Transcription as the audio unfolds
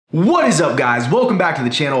What is up, guys? Welcome back to the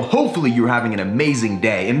channel. Hopefully you're having an amazing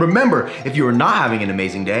day. And remember, if you are not having an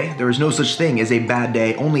amazing day, there is no such thing as a bad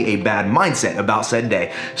day, only a bad mindset about said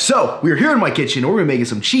day. So we're here in my kitchen. We're gonna be making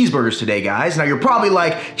some cheeseburgers today, guys. Now you're probably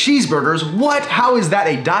like, cheeseburgers? What? How is that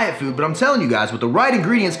a diet food? But I'm telling you guys, with the right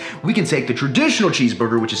ingredients, we can take the traditional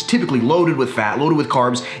cheeseburger, which is typically loaded with fat, loaded with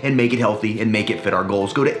carbs, and make it healthy and make it fit our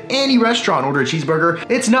goals. Go to any restaurant, order a cheeseburger.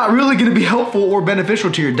 It's not really gonna be helpful or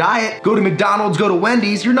beneficial to your diet. Go to McDonald's, go to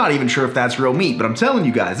Wendy's. You're not even sure if that's real meat, but I'm telling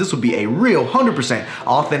you guys, this will be a real 100%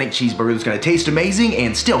 authentic cheeseburger that's gonna taste amazing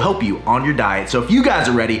and still help you on your diet. So if you guys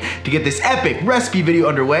are ready to get this epic recipe video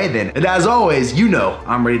underway, then, and as always, you know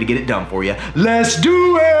I'm ready to get it done for you. Let's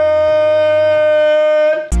do it!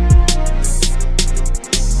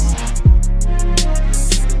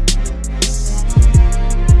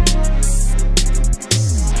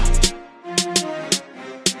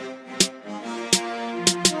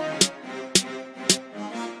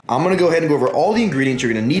 I'm gonna go ahead and go over all the ingredients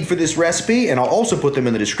you're gonna need for this recipe, and I'll also put them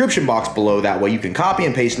in the description box below. That way you can copy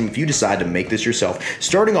and paste them if you decide to make this yourself.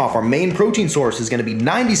 Starting off, our main protein source is gonna be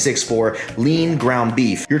 96.4 lean ground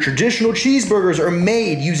beef. Your traditional cheeseburgers are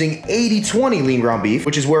made using 80-20 lean ground beef,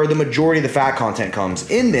 which is where the majority of the fat content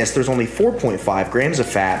comes. In this, there's only 4.5 grams of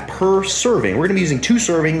fat per serving. We're gonna be using 2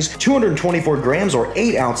 servings, 224 grams or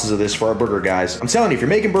 8 ounces of this for our burger, guys. I'm telling you, if you're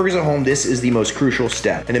making burgers at home, this is the most crucial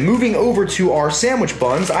step. And then moving over to our sandwich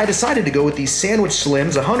buns, I decided to go with these Sandwich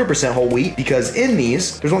Slims 100% whole wheat because in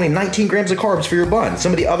these, there's only 19 grams of carbs for your bun.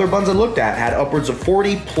 Some of the other buns I looked at had upwards of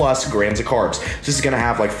 40 plus grams of carbs. So this is gonna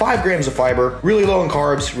have like 5 grams of fiber, really low in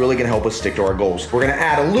carbs, really gonna help us stick to our goals. We're gonna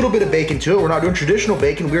add a little bit of bacon to it. We're not doing traditional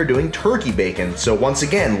bacon, we are doing turkey bacon. So once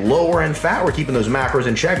again, lower in fat, we're keeping those macros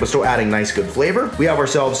in check, but still adding nice good flavor. We have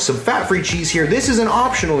ourselves some fat-free cheese here. This is an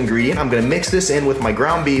optional ingredient. I'm gonna mix this in with my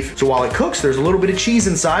ground beef. So while it cooks, there's a little bit of cheese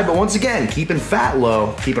inside, but once again, keeping fat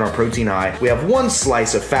low, keeping our protein high. We have 1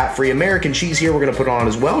 slice of fat-free American cheese here we're gonna put on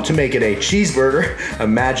as well to make it a cheeseburger.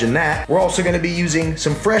 Imagine that. We're also gonna be using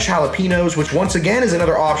some fresh jalapenos, which once again is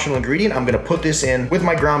another optional ingredient. I'm gonna put this in with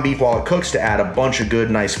my ground beef while it cooks to add a bunch of good,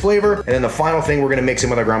 nice flavor. And then the final thing we're gonna mix in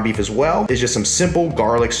with our ground beef as well is just some simple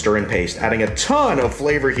garlic stir-in paste, adding a ton of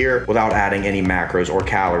flavor here without adding any macros or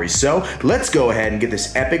calories. So let's go ahead and get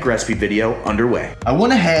this epic recipe video underway. I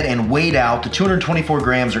went ahead and weighed out the 224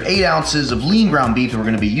 grams or 8 ounces of lean ground beef that we're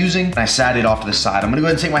gonna be using. And I sat it off to the side. I'm gonna go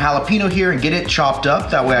ahead and take my jalapeno here and get it chopped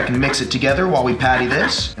up. That way I can mix it together while we patty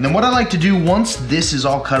this. And then what I like to do once this is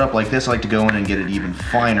all cut up like this, I like to go in and get it even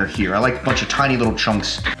finer here. I like a bunch of tiny little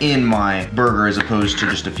chunks in my burger as opposed to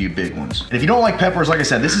just a few big ones. And if you don't like peppers, like I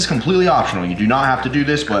said, this is completely optional. You do not have to do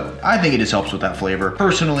this, but I think it just helps with that flavor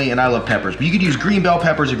personally, and I love peppers. But you could use green bell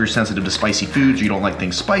peppers if you're sensitive to spicy foods or you don't like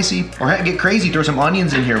things spicy. Or heck, get crazy, throw some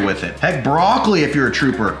onions in here with it. Heck, broccoli if you're a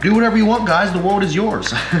trooper. Do whatever you want, guys. The world is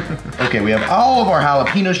yours. Okay, we have all of our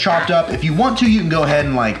jalapenos chopped up. If you want to, you can go ahead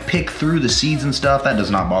and like pick through the seeds and stuff. That does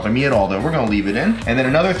not bother me at all though. We're gonna leave it in. And then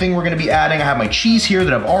another thing we're gonna be adding, I have my cheese here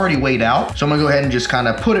that I've already weighed out. So I'm gonna go ahead and just kind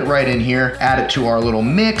of put it right in here, add it to our little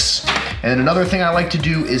mix. And another thing I like to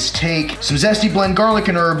do is take some Zesty Blend garlic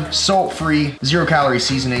and herb, salt-free, 0-calorie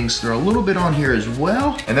seasonings. Throw a little bit on here as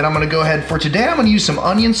well. And then I'm gonna go ahead for today, I'm gonna use some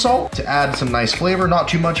onion salt to add some nice flavor. Not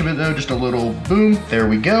too much of it though, just a little boom. There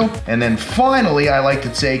we go. And then finally, I like to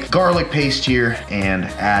take garlic paste here and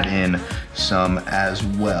add in some as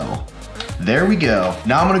well. There we go.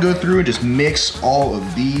 Now I'm gonna go through and just mix all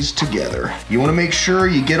of these together. You wanna make sure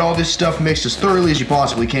you get all this stuff mixed as thoroughly as you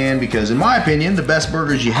possibly can because in my opinion, the best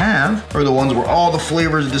burgers you have are the ones where all the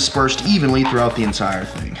flavors are dispersed evenly throughout the entire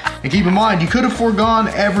thing. And keep in mind, you could have foregone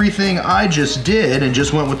everything I just did and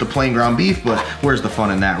just went with the plain ground beef, but where's the fun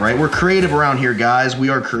in that, right? We're creative around here, guys. We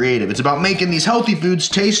are creative. It's about making these healthy foods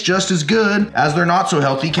taste just as good as their not so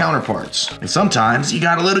healthy counterparts. And sometimes you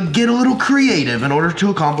gotta get a little creative in order to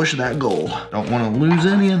accomplish that goal. Don't want to lose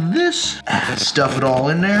any of this. Stuff it all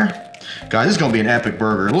in there. Guys, this is gonna be an epic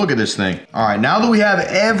burger. Look at this thing. All right, now that we have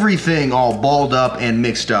everything all balled up and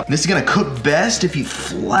mixed up, this is gonna cook best if you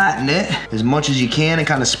flatten it as much as you can and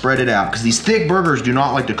kind of spread it out because these thick burgers do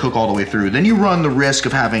not like to cook all the way through. Then you run the risk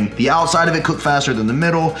of having the outside of it cook faster than the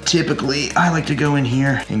middle. Typically, I like to go in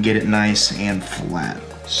here and get it nice and flat.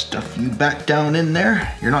 Stuff you back down in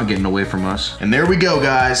there. You're not getting away from us. And there we go,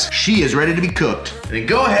 guys. She is ready to be cooked. And then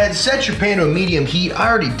go ahead, set your pan to a medium heat. I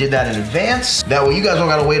already did that in advance. That way you guys don't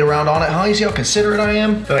gotta wait around on it, huh? You see how considerate I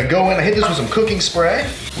am? Then I go in, I hit this with some cooking spray.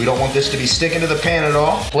 We don't want this to be sticking to the pan at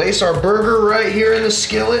all. Place our burger right here in the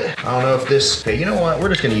skillet. I don't know if this, okay, you know what? We're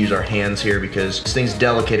just gonna use our hands here because this thing's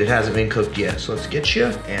delicate. It hasn't been cooked yet. So let's get you,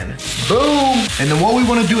 and boom. And then what we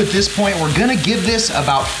wanna do at this point, we're gonna give this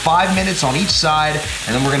about 5 minutes on each side,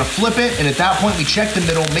 and then Then we're gonna flip it, and at that point we check the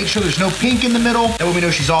middle, make sure there's no pink in the middle. That way we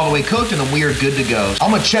know she's all the way cooked, and then we are good to go.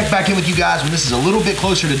 I'm gonna check back in with you guys when this is a little bit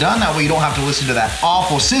closer to done. That way you don't have to listen to that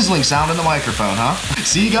awful sizzling sound in the microphone, huh?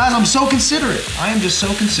 See you guys, I'm so considerate. I am just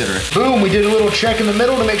so considerate. Boom, we did a little check in the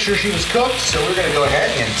middle to make sure she was cooked, so we're gonna go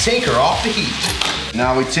ahead and take her off the heat.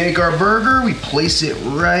 Now we take our burger, we place it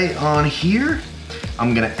right on here.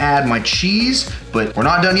 I'm gonna add my cheese, but we're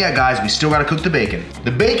not done yet, guys. We still gotta cook the bacon. The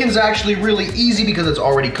bacon's actually really easy because it's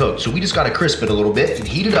already cooked, so we just gotta crisp it a little bit and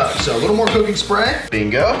heat it up. So a little more cooking spray,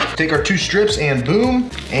 bingo. Take our 2 strips and boom,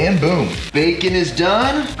 and boom. Bacon is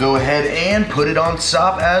done. Go ahead and put it on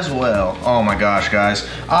top as well. Oh my gosh, guys.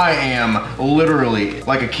 I am literally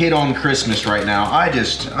like a kid on Christmas right now.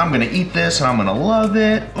 I'm gonna eat this and I'm gonna love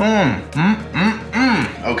it.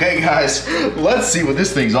 Okay, guys, let's see what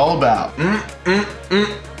this thing's all about.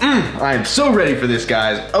 I am so ready for this,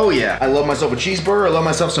 guys. Oh yeah, I love myself a cheeseburger, I love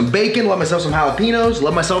myself some bacon, love myself some jalapenos,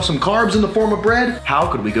 love myself some carbs in the form of bread. How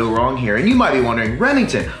could we go wrong here? And you might be wondering,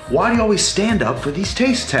 Remington, why do you always stand up for these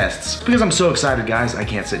taste tests? Because I'm so excited, guys, I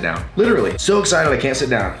can't sit down. Literally, so excited I can't sit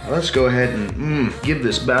down. Let's go ahead and give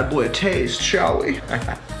this bad boy a taste, shall we?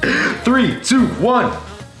 3, 2, 1.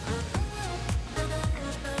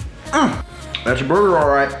 That's your burger, all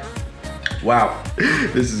right. Wow,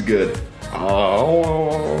 this is good.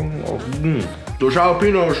 Those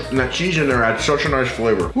jalapenos and that cheese in there add such a nice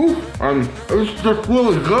flavor. It's just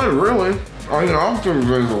really good, really. I mean, I'm feeling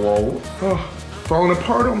very low. Falling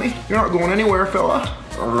apart on me. You're not going anywhere, fella.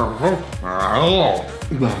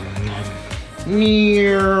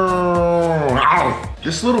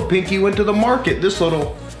 This little pinky went to the market. This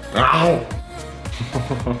little.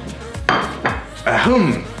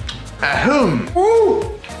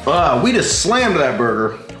 We just slammed that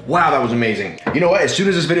burger. Wow, that was amazing. You know what? As soon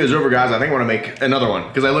as this video is over, guys, I think I want to make another one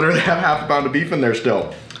because I literally have half a pound of beef in there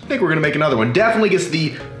still. I think we're gonna make another one. Definitely gets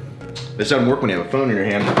the, this doesn't work when you have a phone in your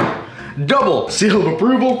hand. Double seal of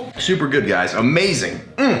approval. Super good, guys. Amazing.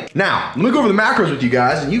 Now, let me go over the macros with you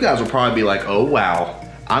guys, and you guys will probably be like, oh, wow,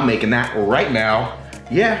 I'm making that right now.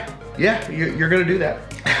 Yeah, you're gonna do that.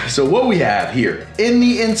 So what we have here, in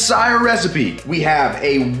the entire recipe, we have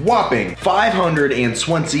a whopping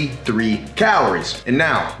 523 calories. And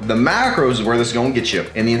now, the macros is where this is gonna get you.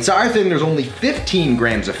 In the entire thing, there's only 15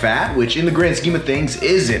 grams of fat, which in the grand scheme of things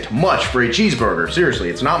isn't much for a cheeseburger. Seriously,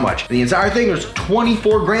 it's not much. In the entire thing, there's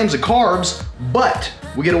 24 grams of carbs, but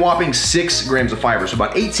we get a whopping 6 grams of fiber, so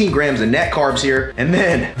about 18 grams of net carbs here. And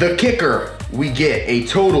then the kicker, we get a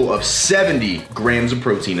total of 70 grams of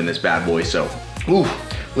protein in this bad boy, so, ooh.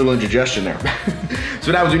 Little indigestion there.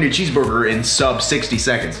 So that was doing your cheeseburger in sub 60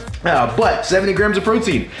 seconds. But 70 grams of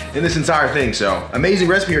protein in this entire thing. So amazing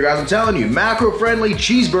recipe here, guys. I'm telling you, macro-friendly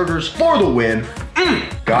cheeseburgers for the win.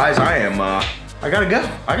 Guys, I gotta go.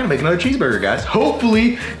 I gotta make another cheeseburger, guys.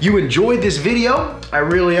 Hopefully you enjoyed this video. I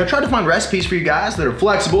tried to find recipes for you guys that are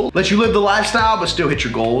flexible, let you live the lifestyle, but still hit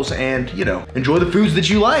your goals and, you know, enjoy the foods that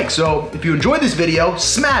you like. So if you enjoyed this video,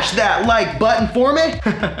 smash that like button for me.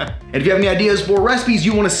 And if you have any ideas for recipes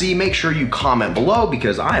you wanna see, make sure you comment below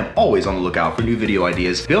because I am always on the lookout for new video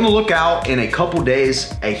ideas. Be on the lookout. In a couple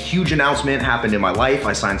days, a huge announcement happened in my life.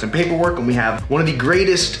 I signed some paperwork and we have one of the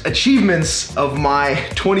greatest achievements of my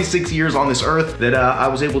 26 years on this earth that I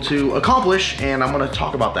was able to accomplish, and I'm gonna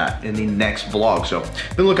talk about that in the next vlog. So be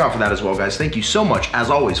on the lookout for that as well, guys. Thank you so much, as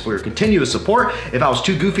always, for your continuous support. If I was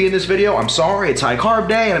too goofy in this video, I'm sorry. It's high carb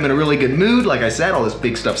day, and I'm in a really good mood. Like I said, all this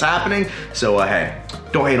big stuff's happening. So hey,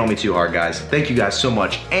 don't hate on me too hard, guys. Thank you guys so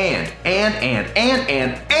much. And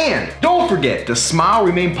don't forget to smile,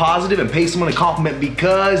 remain positive, and pay someone a compliment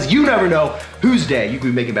because you never know whose day you could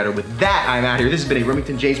be making better. With that, I'm out here. This has been a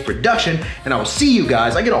Remington James production, and I will see you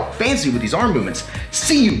guys. I get all fancy with these arm movements.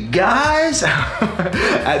 See you guys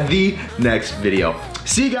at the next video.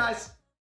 See you guys.